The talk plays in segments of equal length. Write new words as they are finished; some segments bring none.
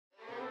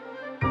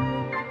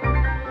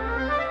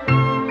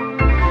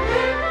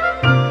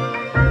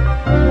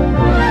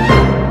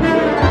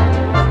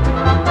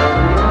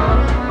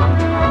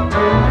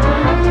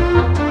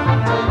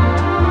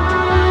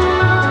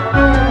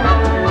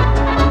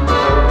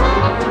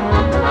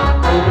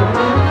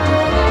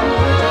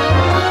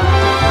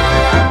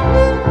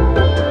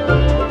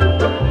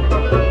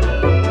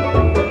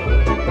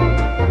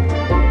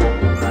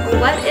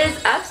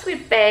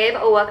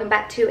welcome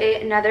back to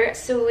another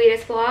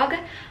sweetest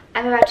vlog.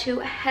 I'm about to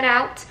head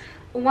out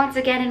once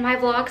again in my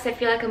vlogs. I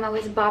feel like I'm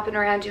always bopping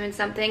around doing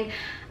something.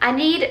 I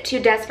need to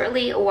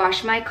desperately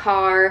wash my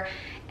car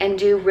and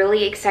do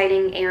really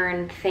exciting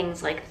errand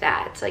things like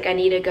that. Like I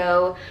need to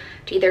go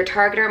to either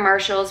Target or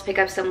Marshall's, pick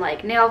up some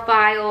like nail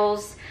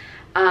files.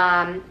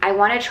 I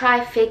want to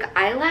try fake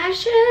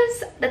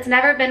eyelashes. That's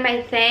never been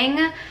my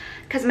thing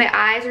because my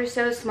eyes are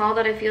so small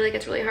that I feel like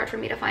it's really hard for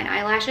me to find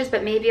eyelashes,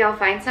 but maybe I'll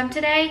find some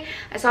today.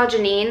 I saw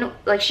Janine,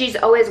 like she's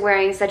always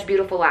wearing such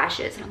beautiful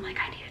lashes and I'm like,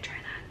 I need to try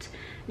that.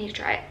 I need to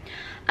try it.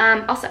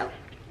 Also,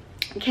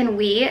 can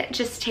we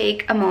just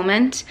take a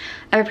moment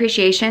of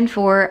appreciation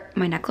for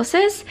my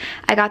necklaces?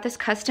 I got this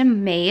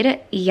custom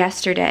made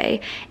yesterday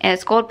and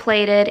it's gold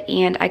plated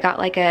and I got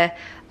like a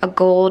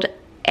gold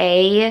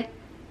A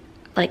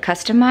like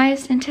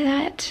customized into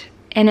that.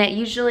 And it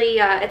usually,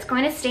 it's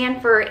going to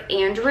stand for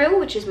Andrew,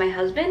 which is my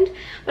husband,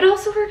 but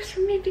also works for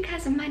me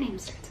because my name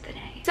starts with an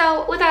A.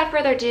 So without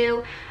further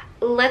ado,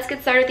 let's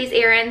get started with these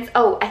errands.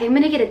 Oh, I think I'm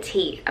gonna get a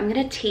tea. I'm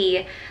gonna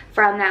tea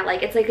from that,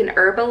 like, it's like an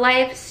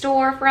Herbalife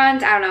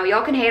storefront. I don't know,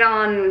 y'all can hate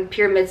on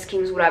Pyramid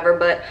Schemes, whatever,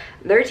 but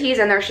their teas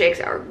and their shakes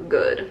are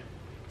good.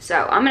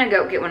 So I'm gonna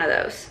go get one of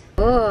those.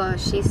 Oh,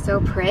 she's so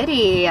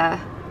pretty.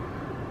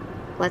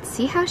 Let's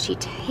see how she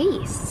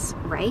tastes,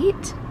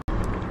 right?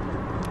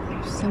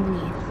 There's so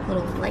many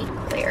little light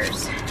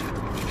glares.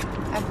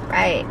 All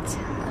right,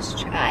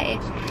 let's try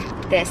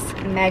this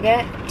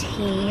Mega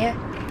Tea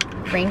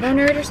Rainbow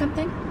Nerd or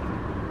something.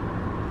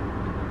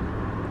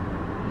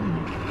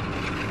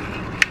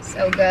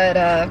 So good,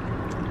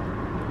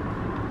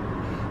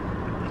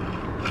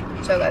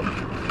 so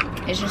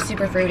good. It's just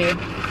super fruity.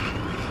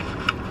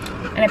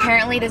 And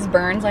apparently this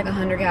burns like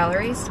 100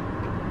 calories.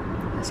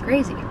 That's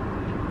crazy.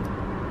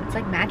 It's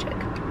like magic.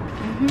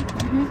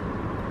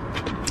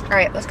 All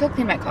right, let's go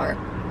clean my car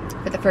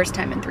for the first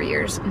time in 3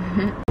 years.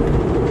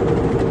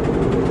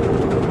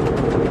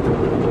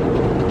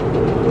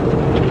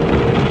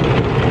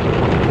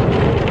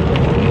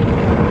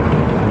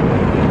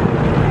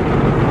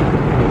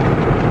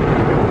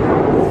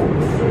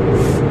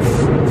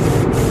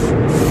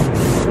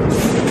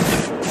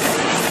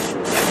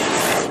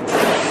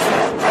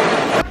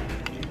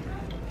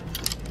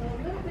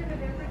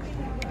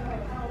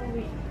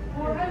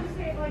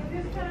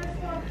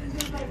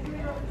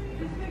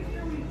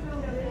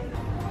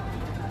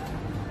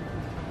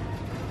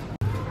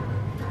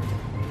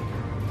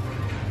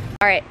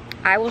 All right,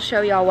 I will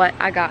show y'all what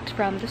I got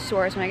from the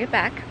stores when I get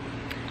back,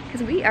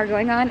 because we are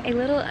going on a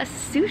little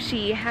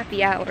sushi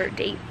happy hour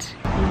date.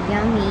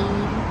 Yummy.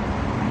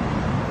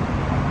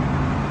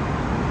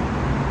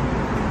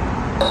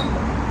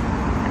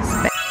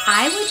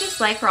 I would just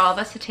like for all of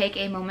us to take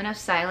a moment of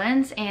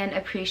silence and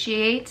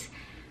appreciate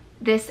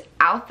this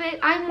outfit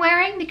I'm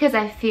wearing because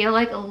I feel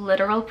like a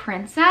literal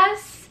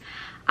princess.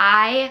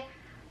 I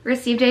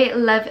received a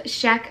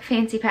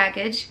LoveShackFancy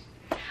package.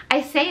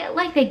 I say it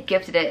like they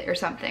gifted it or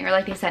something, or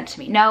like they sent it to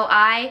me. No,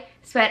 I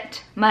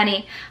spent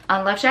money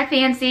on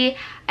LoveShackFancy.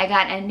 I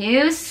got a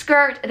new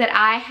skirt that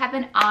I have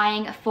been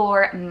eyeing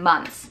for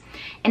months.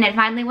 And it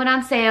finally went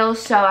on sale,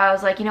 so I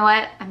was like, you know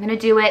what? I'm gonna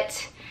do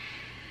it.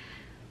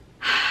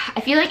 I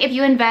feel like if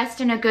you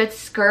invest in a good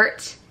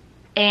skirt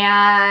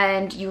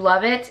and you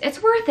love it,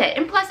 it's worth it.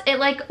 And plus, it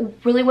like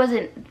really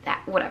wasn't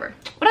that, whatever.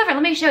 Whatever,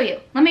 let me show you.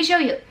 Let me show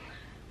you.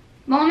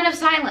 Moment of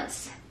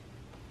silence.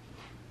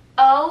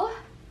 Oh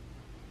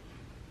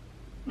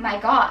my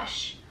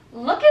gosh,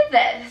 look at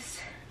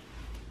this.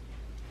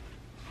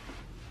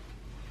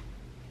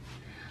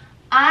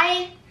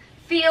 I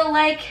feel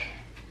like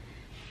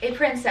a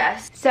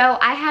princess. So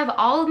I have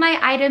all of my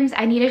items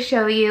I need to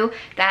show you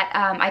that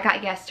I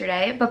got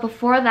yesterday, but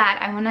before that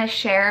I want to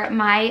share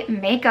my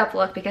makeup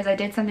look because I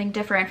did something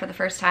different for the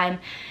first time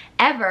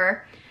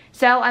ever.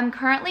 So I'm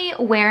currently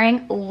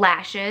wearing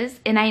lashes,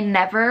 and I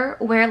never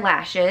wear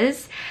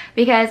lashes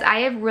because I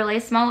have really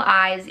small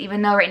eyes,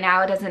 even though right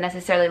now it doesn't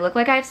necessarily look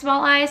like I have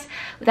small eyes.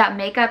 Without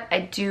makeup,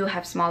 I do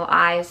have small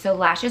eyes, so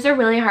lashes are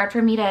really hard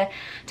for me to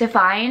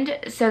find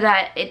so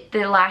that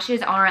the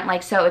lashes aren't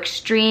like so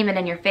extreme and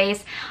in your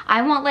face.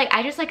 I want like,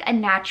 I just like a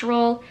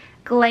natural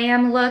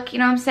glam look, you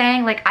know what I'm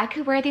saying? Like I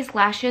could wear these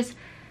lashes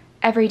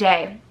every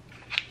day.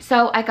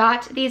 So I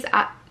got these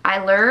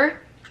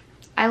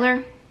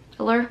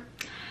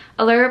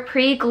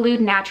pre-glued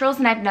naturals,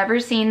 and I've never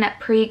seen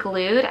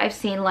pre-glued. I've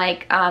seen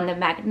like the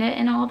magnet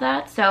and all of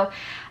that. So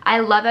I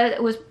love that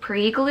it was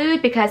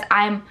pre-glued because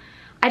I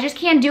just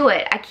can't do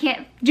it. I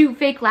can't do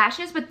fake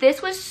lashes, but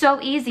this was so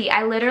easy.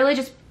 I literally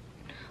just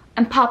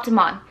popped them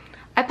on.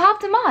 I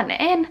popped them on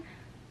and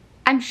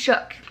I'm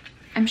shook.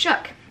 I'm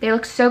shook. They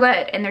look so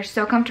good and they're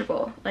so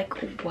comfortable. Like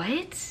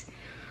what?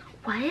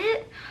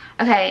 What?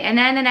 Okay, and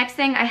then the next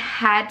thing I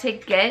had to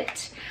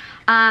get,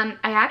 I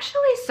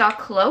actually saw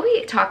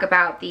Chloe talk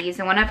about these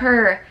in one of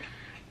her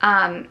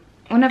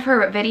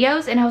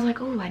videos, and I was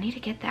like, oh, I need to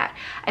get that.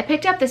 I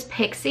picked up this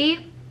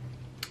Pixie,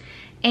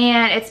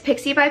 and it's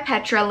Pixie by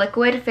Petra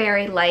Liquid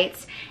Fairy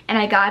Lights, and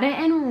I got it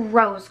in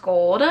rose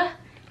gold.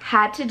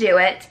 had to do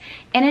it,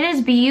 and it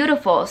is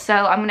beautiful. So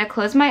I'm gonna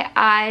close my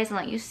eyes and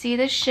let you see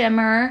the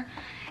shimmer.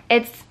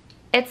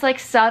 It's like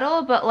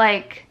subtle, but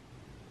like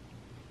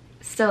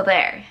still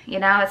there, you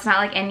know? It's not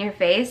like in your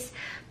face,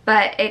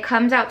 but it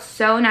comes out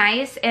so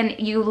nice, and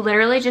you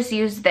literally just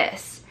use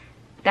this.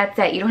 That's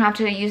it. You don't have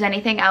to use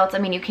anything else. I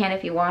mean, you can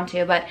if you want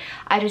to, but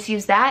I just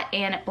use that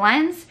and it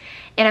blends,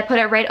 and I put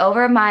it right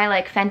over my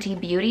like Fenty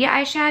Beauty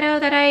eyeshadow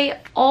that I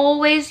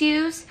always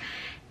use,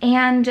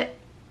 and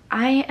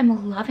I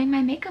am loving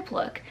my makeup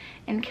look.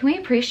 And can we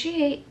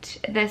appreciate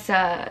this,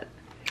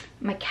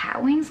 my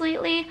cat wings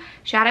lately?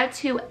 Shout out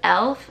to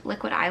e.l.f.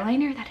 liquid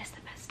eyeliner. That is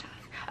the best stuff.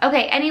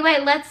 Okay, anyway,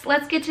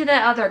 let's get to the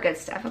other good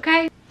stuff,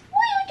 okay? What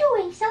are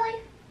you doing, silly?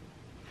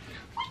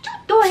 What you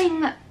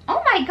doing?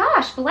 Oh my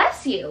gosh,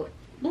 bless you.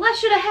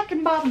 Bless you to heck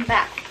and bob and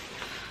back.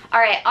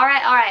 All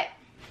right.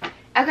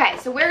 Okay,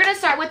 so we're gonna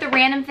start with the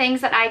random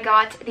things that I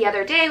got the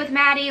other day with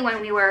Maddie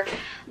when we were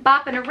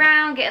bopping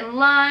around, getting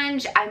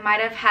lunch. I might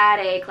have had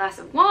a glass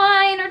of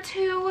wine or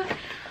two.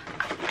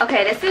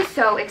 Okay, this is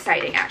so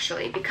exciting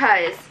actually,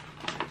 because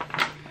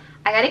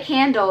I got a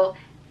candle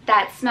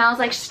that smells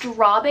like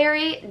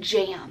strawberry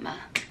jam.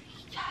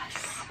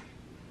 Yes.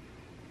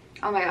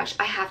 Oh my gosh,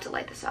 I have to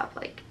light this up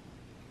like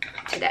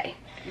today,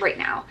 right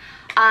now.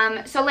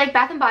 So like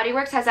Bath & Body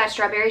Works has that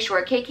strawberry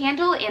shortcake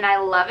candle, and I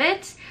love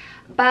it.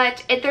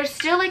 But there's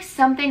still like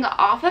something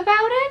off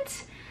about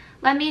it.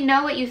 Let me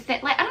know what you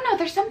think. Like, I don't know,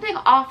 there's something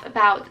off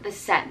about the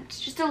scent,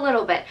 just a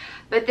little bit.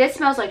 But this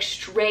smells like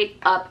straight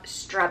up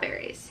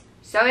strawberries.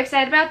 So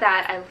excited about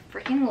that. I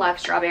freaking love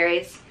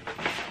strawberries.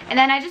 And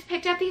then I just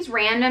picked up these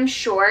random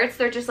shorts.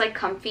 They're just like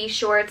comfy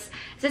shorts.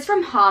 This is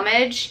from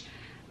Homage.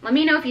 Let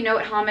me know if you know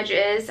what Homage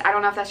is. I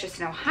don't know if that's just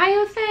an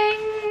Ohio thing.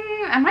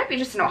 It might be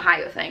just an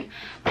Ohio thing.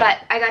 But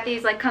I got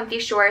these like comfy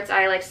shorts.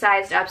 I like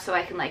sized up so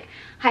I can like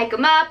hike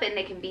them up, and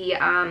they can be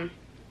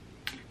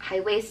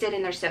high-waisted,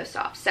 and they're so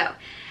soft. So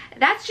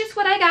that's just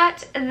what I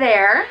got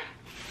there.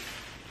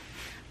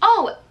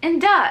 Oh,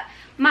 and I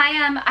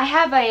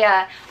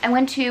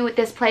went to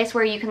this place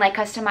where you can like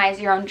customize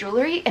your own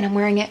jewelry, and I'm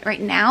wearing it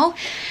right now.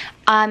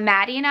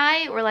 Maddie and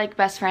I were like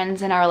best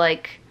friends, and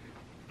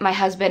my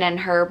husband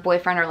and her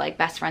boyfriend are like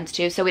best friends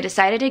too. So we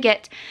decided to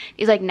get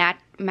these like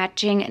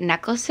matching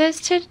necklaces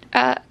the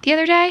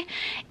other day,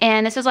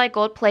 and this is like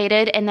gold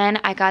plated. And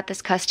then I got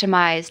this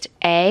customized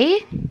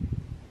A.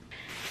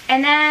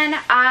 And then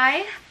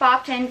I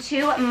bopped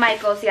into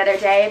Michael's the other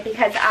day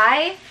because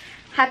I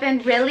have been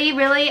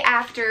really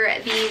after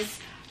these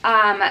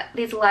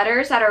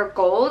letters that are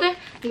gold,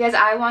 because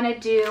I want to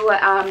do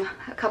a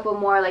couple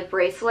more like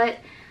bracelet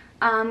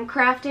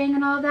crafting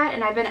and all of that,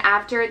 and I've been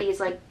after these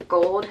like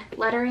gold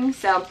lettering,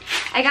 so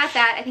I got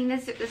that. I think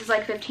this is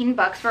like 15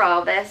 bucks for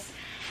all of this.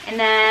 And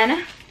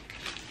then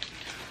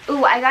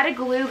ooh, I got a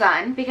glue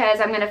gun because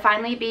I'm gonna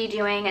finally be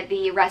doing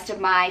the rest of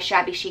my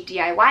shabby chic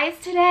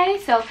DIYs today.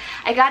 So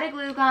I got a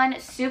glue gun,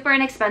 super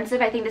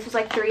inexpensive. I think this was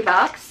like 3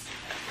 bucks.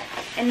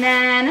 And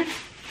then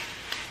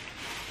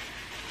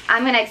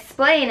I'm gonna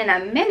explain in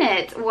a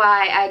minute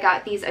why I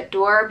got these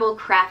adorable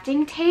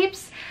crafting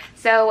tapes.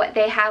 So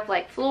they have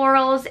like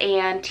florals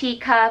and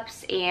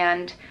teacups,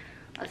 and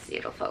let's see,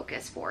 it'll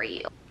focus for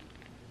you.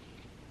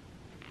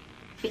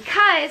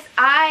 Because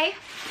I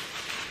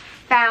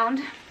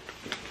found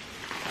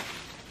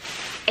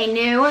a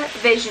new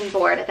vision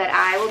board that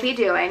I will be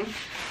doing.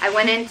 I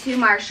went into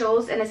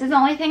Marshall's, and this is the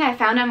only thing I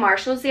found on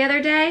Marshall's the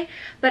other day,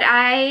 but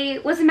I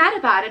was mad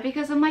about it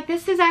because I'm like,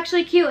 this is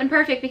actually cute and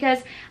perfect,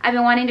 because I've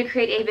been wanting to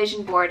create a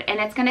vision board, and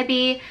it's going to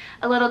be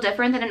a little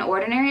different than an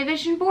ordinary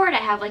vision board. I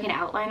have like an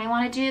outline I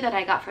want to do that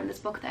I got from this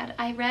book that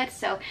I read,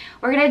 so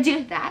we're going to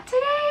do that today,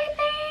 I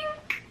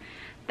think.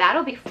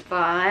 That'll be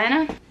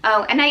fun.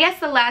 Oh, and I guess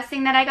the last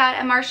thing that I got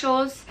at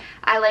Marshall's,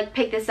 I like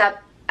picked this up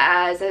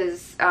as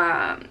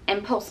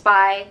impulse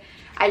buy.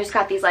 I just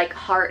got these like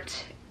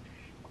heart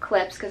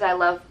clips because I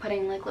love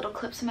putting like little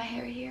clips in my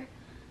hair here.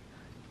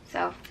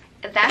 So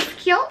that's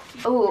cute.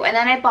 Oh, and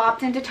then I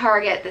bopped into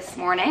Target this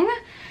morning,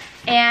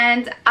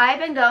 and I've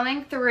been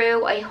going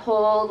through a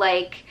whole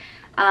like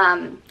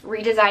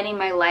redesigning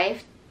my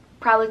life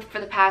probably for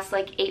the past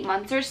like 8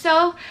 months or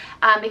so,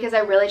 because I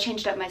really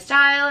changed up my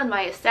style and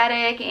my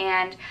aesthetic,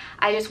 and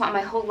I just want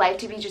my whole life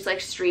to be just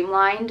like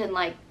streamlined and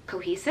like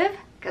cohesive,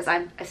 because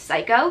I'm a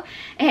psycho.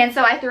 And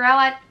so I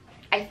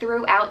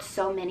threw out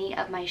so many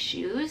of my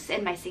shoes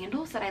and my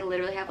sandals that I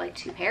literally have like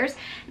 2 pairs,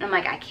 and I'm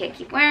like, I can't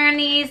keep wearing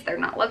these, they're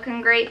not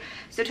looking great.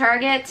 So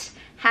Target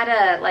had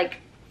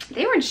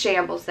they were in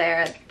shambles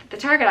there. The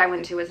Target I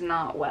went to was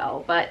not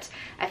well, but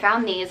I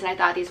found these and I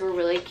thought these were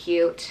really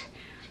cute.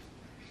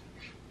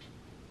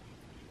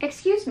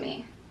 Excuse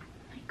me.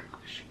 Oh my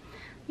gosh.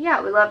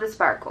 Yeah, we love the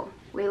sparkle.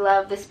 We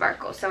love the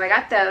sparkle. So I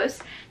got those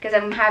because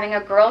I'm having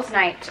a girls'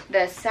 night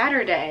this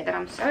Saturday that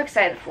I'm so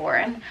excited for,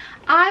 and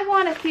I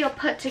want to feel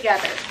put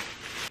together.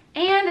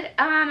 And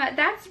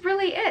that's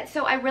really it.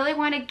 So I really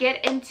want to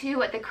get into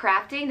the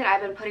crafting that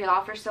I've been putting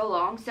off for so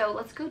long. So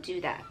let's go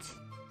do that.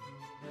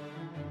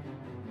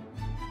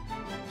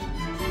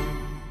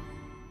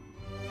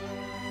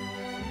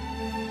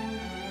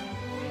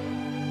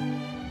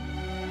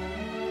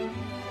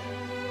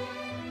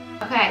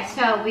 Okay,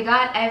 so we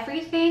got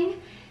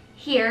everything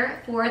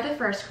here for the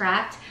first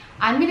craft.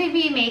 I'm gonna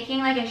be making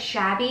like a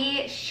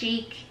shabby,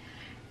 chic,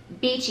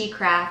 beachy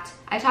craft.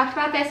 I talked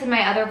about this in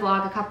my other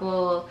vlog a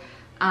couple,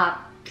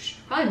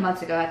 probably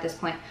months ago at this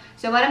point.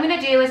 So what I'm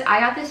gonna do is I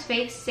got this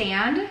fake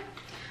sand.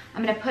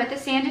 I'm gonna put the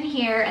sand in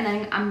here and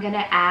then I'm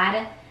gonna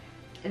add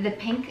the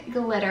pink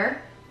glitter.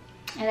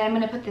 And then I'm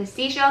gonna put the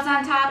seashells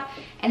on top.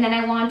 And then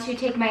I want to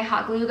take my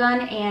hot glue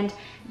gun and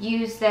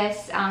use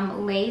this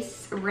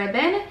lace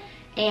ribbon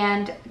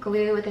and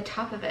glue the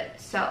top of it.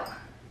 So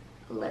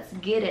let's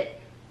get it.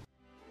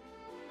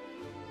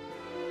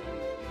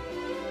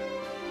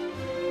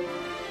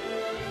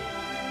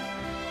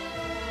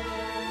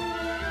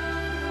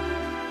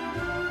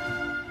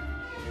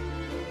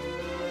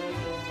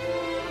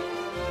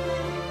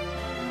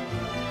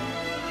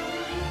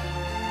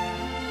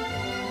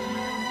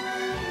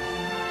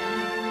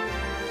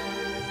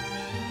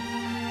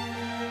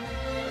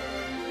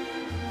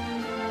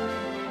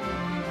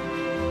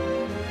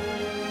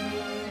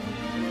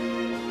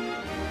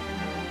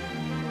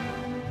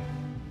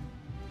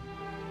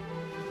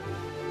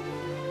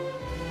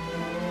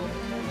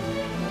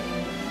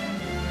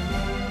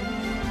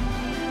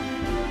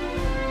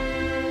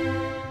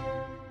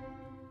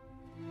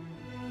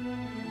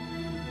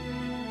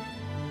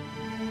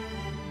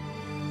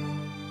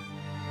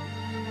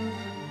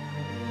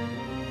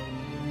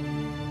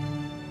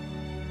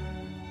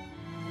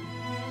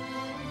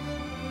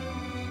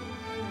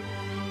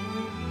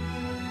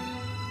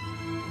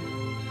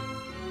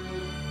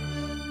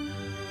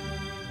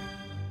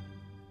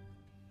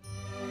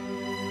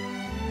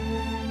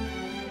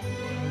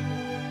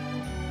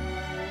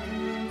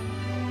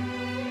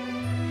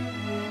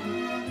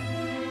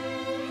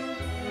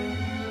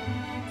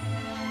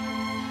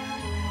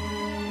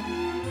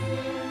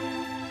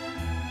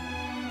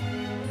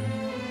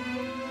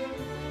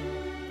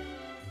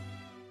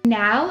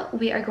 Now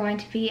we are going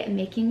to be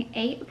making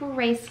a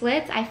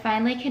bracelet. I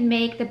finally can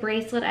make the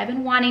bracelet I've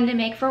been wanting to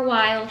make for a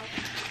while.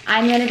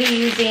 I'm going to be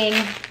using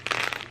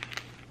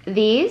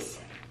these.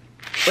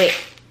 Wait,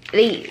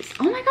 these.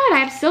 Oh my god,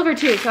 I have silver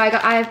too. So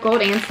I have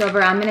gold and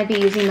silver. I'm going to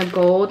be using the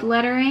gold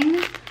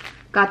lettering.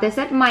 Got this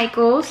at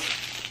Michael's.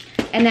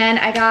 And then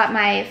I got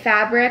my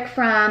fabric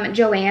from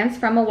Joann's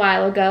from a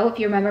while ago. If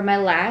you remember my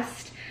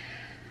last,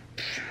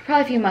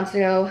 probably a few months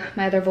ago,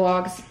 my other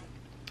vlogs.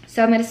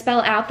 So I'm going to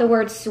spell out the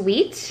word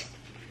sweet,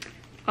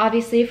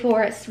 obviously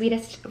for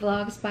Sweetest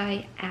Vlogs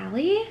by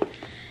Allie.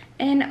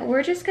 And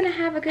we're just going to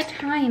have a good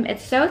time.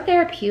 It's so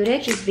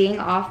therapeutic just being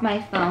off my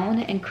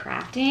phone and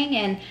crafting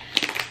and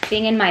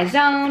being in my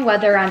zone,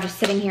 whether I'm just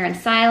sitting here in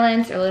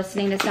silence or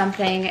listening to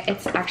something.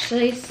 It's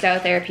actually so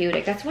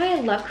therapeutic. That's why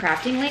I love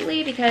crafting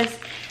lately, because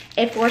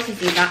it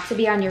forces you not to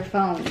be on your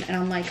phone. And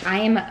I'm like,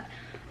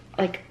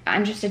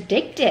 I'm just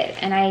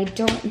addicted and I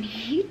don't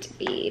need to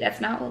be. That's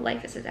not what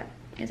life is about.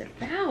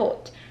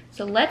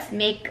 So let's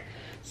make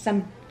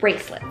some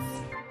bracelets.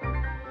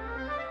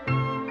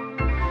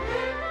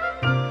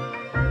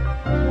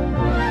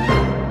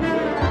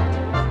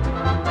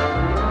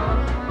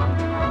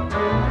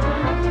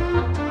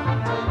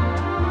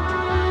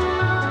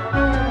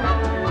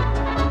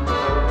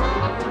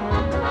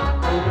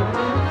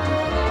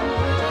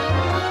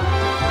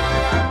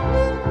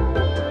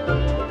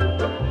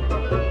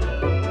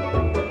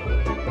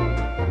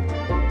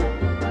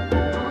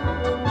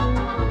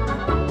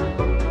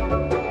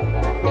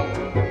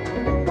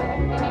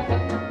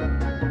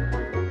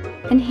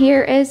 And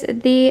here is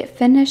the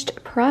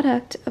finished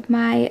product of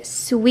my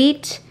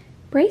sweet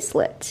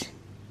bracelet.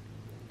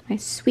 My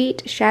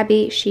sweet,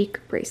 shabby,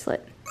 chic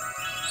bracelet.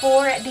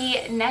 For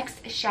the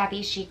next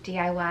shabby, chic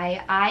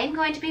DIY, I'm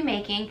going to be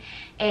making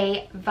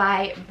a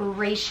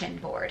vibration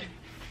board.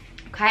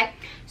 Okay,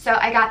 so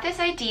I got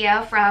this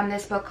idea from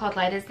this book called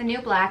Light is the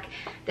New Black.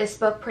 This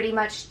book pretty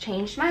much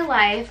changed my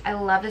life. I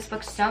love this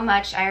book so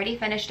much. I already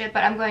finished it,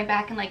 but I'm going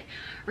back and like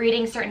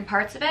reading certain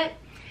parts of it.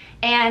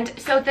 And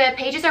so the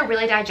pages are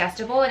really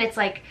digestible, and it's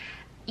like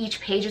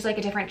each page is like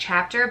a different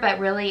chapter, but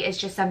really it's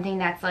just something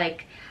that's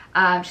like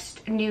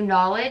just new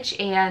knowledge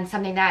and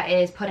something that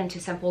is put into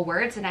simple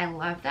words, and I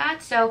love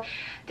that. So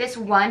this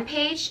one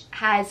page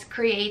has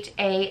create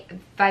a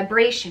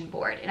vibration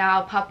board, and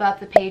I'll pop up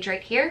the page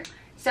right here.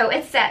 So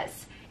it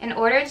says, in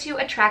order to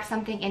attract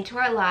something into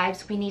our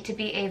lives, we need to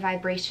be a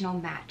vibrational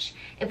match.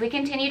 If we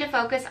continue to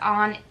focus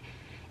on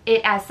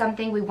it as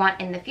something we want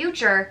in the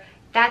future,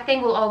 that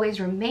thing will always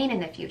remain in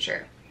the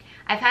future.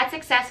 I've had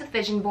success with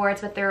vision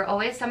boards, but there are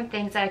always some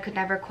things that I could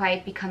never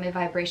quite become a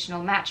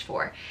vibrational match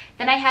for.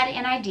 Then I had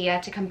an idea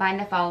to combine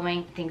the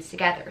following things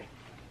together,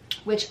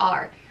 which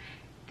are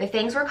the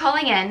things we're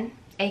calling in,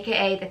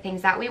 aka the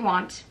things that we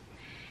want,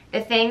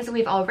 the things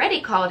we've already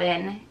called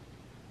in,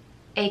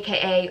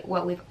 aka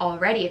what we've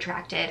already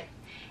attracted,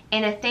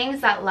 and the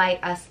things that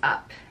light us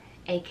up,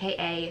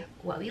 aka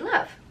what we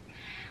love.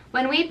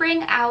 When we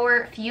bring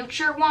our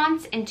future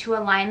wants into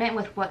alignment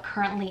with what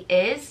currently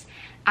is,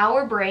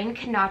 our brain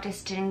cannot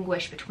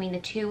distinguish between the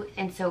two,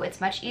 and so it's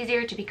much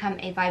easier to become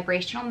a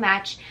vibrational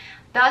match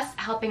thus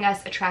helping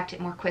us attract it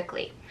more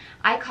quickly.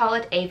 I call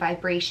it a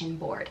vibration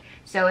board.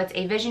 So it's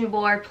a vision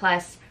board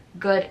plus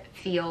good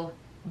feel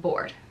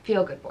board,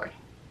 feel good board.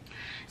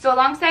 So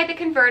alongside the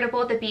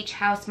convertible, the beach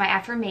house, my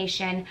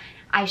affirmation,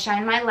 I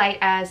shine my light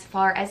as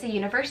far as the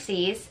universe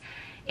sees.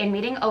 In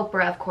meeting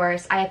Oprah, of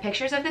course, I have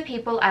pictures of the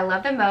people I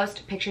love the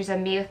most, pictures of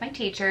me with my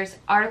teachers,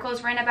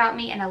 articles written about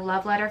me, and a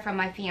love letter from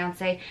my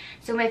fiance.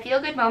 So my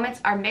feel-good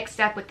moments are mixed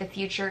up with the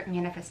future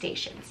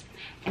manifestations.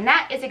 And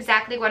that is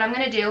exactly what I'm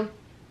going to do.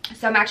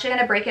 So I'm actually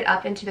going to break it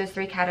up into those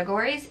 3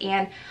 categories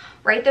and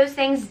write those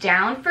things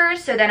down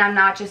first, so then I'm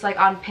not just like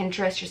on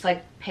Pinterest, just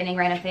like pinning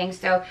random things.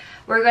 So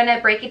we're going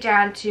to break it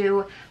down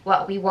to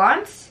what we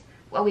want,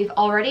 what we've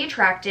already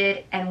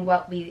attracted, and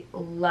what we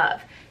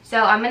love.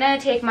 So I'm going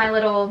to take my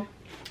little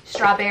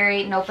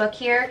strawberry notebook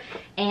here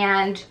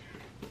and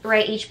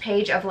write each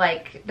page of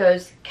like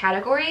those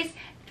categories.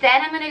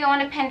 Then I'm going to go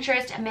onto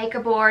Pinterest and make a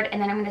board, and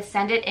then I'm going to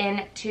send it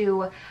in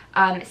to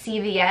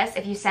CVS.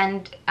 If you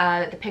send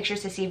the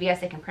pictures to CVS,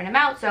 they can print them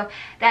out. So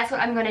that's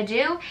what I'm going to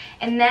do.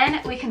 And then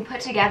we can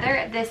put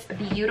together this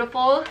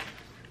beautiful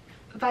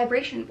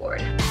vibration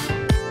board.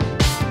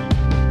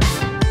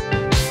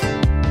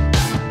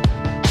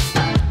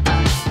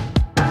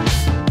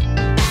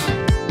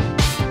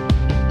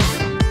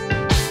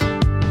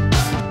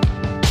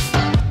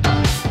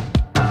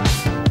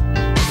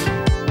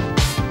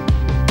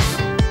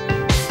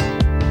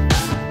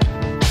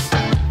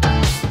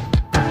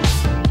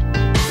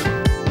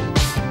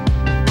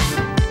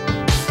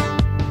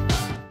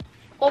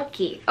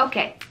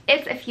 Okay,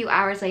 it's a few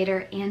hours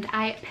later and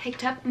I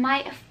picked up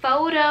my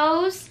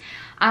photos.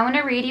 I want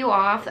to read you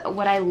off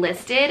what I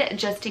listed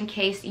just in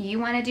case you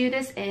want to do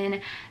this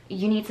and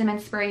you need some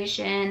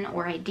inspiration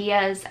or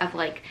ideas of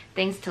like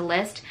things to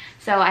list.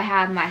 So I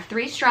have my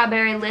 3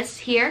 strawberry lists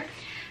here.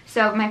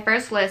 So my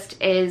first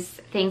list is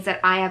things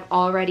that I have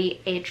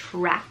already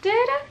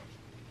attracted.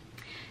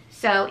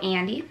 So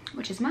Andy,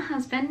 which is my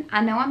husband,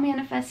 I know I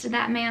manifested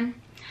that man.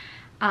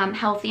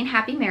 Healthy and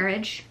happy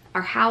marriage,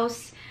 our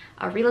house,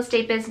 a real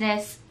estate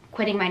business,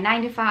 quitting my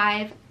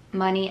 9-to-5,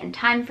 money and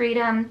time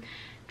freedom,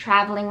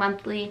 traveling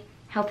monthly,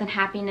 health and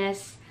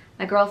happiness,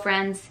 my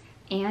girlfriends,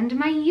 and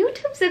my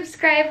YouTube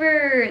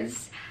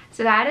subscribers.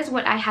 So that is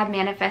what I have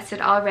manifested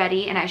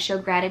already, and I show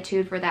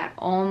gratitude for that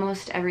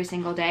almost every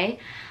single day.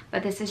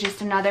 But this is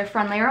just another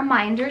friendly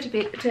reminder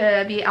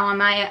to be on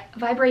my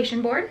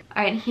vibration board.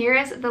 All right, here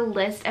is the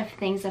list of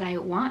things that I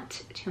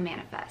want to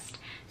manifest.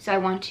 So I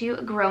want to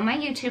grow my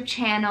YouTube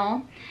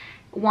channel.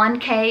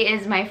 1K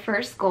is my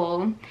first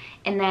goal,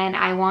 and then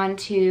I want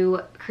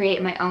to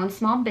create my own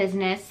small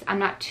business. I'm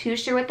not too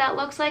sure what that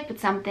looks like, but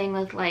something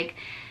with like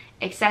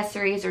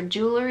accessories or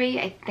jewelry.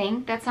 I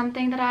think that's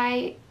something that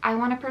I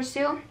want to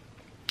pursue.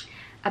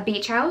 A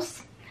beach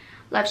house,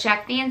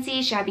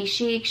 LoveShackFancy, shabby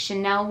chic,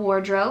 Chanel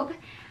wardrobe.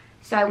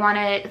 So I want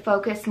to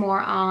focus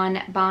more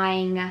on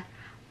buying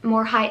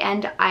more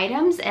high-end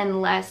items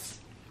and less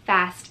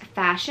fast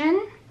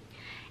fashion.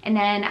 And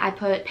then I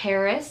put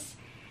Paris.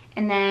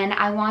 And then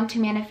I want to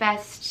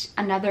manifest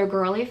another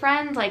girly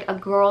friend, like a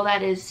girl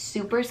that is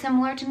super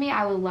similar to me.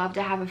 I would love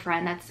to have a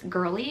friend that's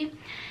girly.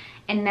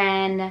 And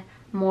then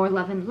more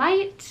love and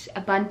light,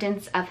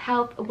 abundance of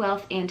health,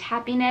 wealth, and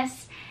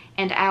happiness,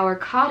 and our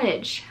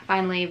cottage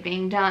finally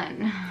being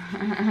done.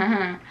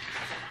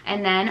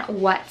 And then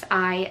what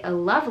I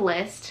love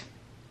list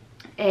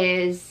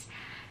is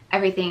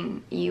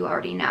everything you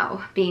already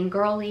know. Being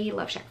girly,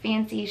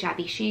 LoveShackFancy,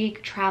 shabby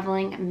chic,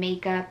 traveling,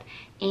 makeup,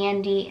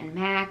 Andy and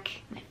Mac,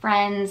 my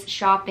friends,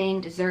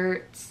 shopping,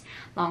 desserts,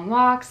 long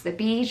walks, the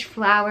beach,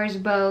 flowers,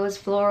 bows,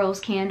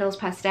 florals, candles,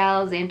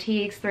 pastels,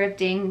 antiques,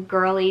 thrifting,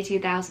 girly,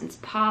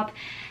 2000s pop,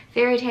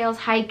 fairy tales,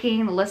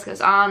 hiking, the list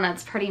goes on.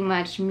 That's pretty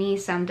much me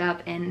summed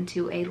up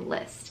into a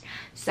list.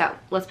 So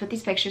let's put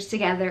these pictures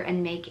together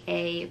and make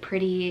a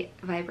pretty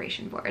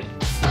vibration board.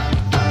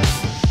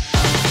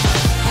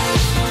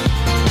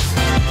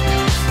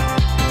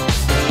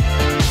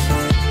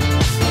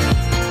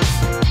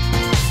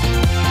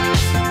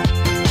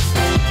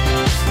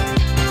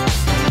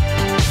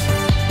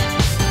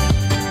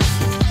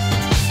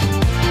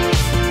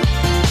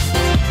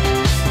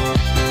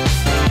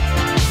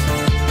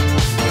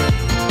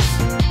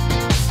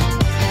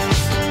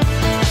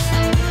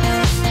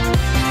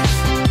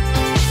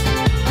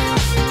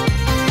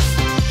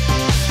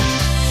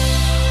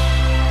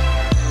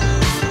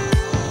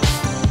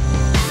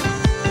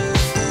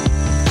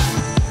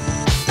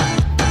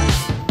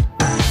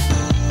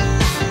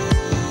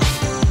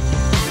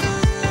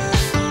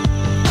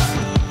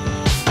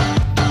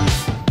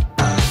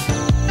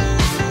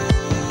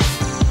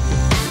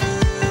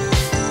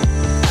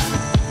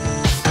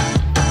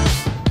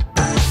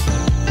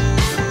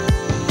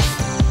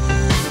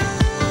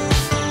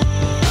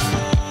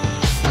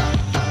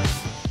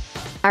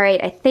 All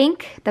right, I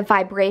think the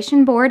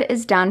vibration board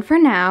is done for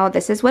now.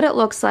 This is what it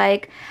looks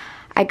like.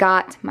 I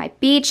got my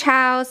beach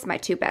house, my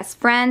 2 best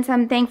friends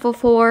I'm thankful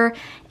for,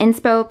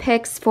 inspo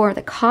pics for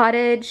the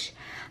cottage,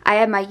 I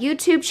have my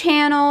YouTube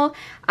channel.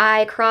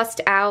 I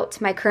crossed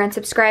out my current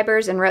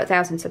subscribers and wrote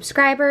 1,000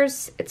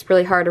 subscribers. It's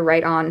really hard to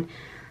write on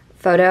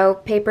photo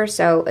paper,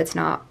 so it's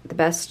not the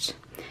best.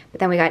 But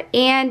then we got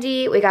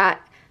Andy, we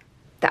got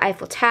the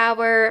Eiffel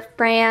Tower,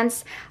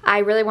 France. I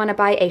really want to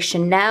buy a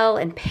Chanel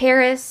in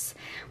Paris.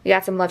 We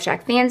got some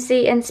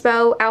LoveShackFancy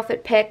inspo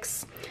outfit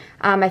pics.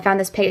 I found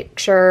this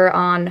picture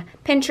on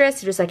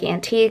Pinterest, just like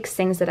antiques,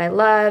 things that I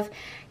love.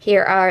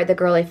 Here are the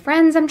girly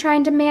friends I'm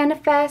trying to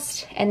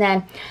manifest. And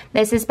then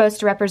this is supposed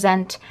to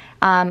represent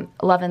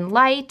love and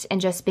light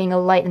and just being a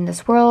light in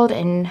this world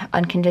and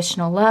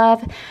unconditional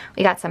love.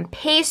 We got some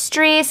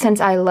pastry since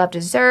I love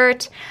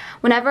dessert.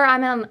 Whenever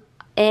I'm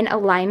in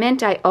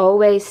alignment, I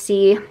always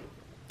see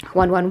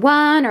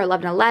 111 or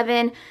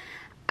 1111.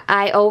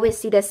 I always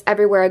see this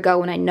everywhere I go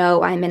when I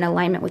know I'm in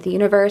alignment with the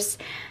universe.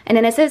 And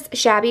then this is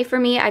Shabby for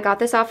me. I got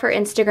this off her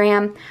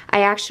Instagram.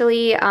 I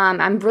actually,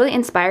 I'm really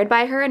inspired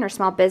by her and her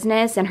small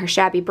business and her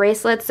Shabby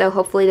bracelets. So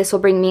hopefully this will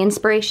bring me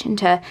inspiration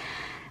to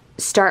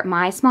start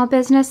my small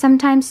business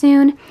sometime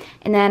soon.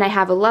 And then I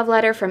have a love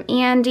letter from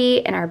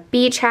Andy and our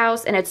beach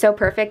house. And it's so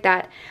perfect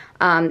that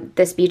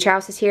this beach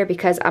house is here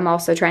because I'm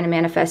also trying to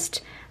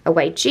manifest a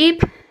white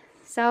Jeep.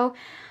 So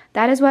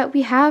that is what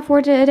we have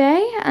for today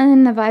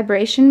on the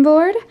vibration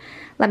board.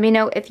 Let me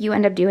know if you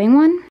end up doing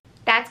one.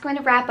 That's going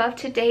to wrap up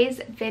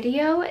today's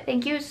video.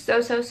 Thank you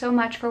so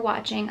much for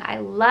watching. I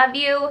love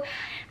you.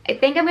 I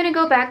think I'm going to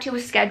go back to a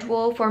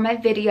schedule for my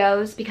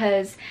videos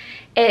because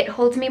it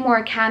holds me more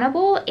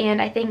accountable,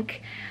 and I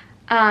think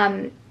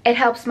it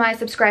helps my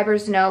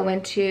subscribers know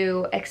when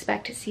to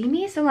expect to see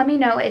me. So let me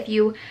know if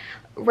you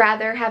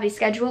rather have a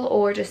schedule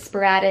or just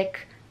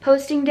sporadic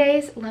posting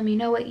days. Let me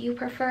know what you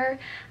prefer.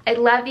 I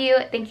love you.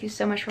 Thank you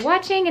so much for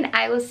watching, and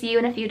I will see you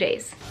in a few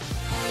days.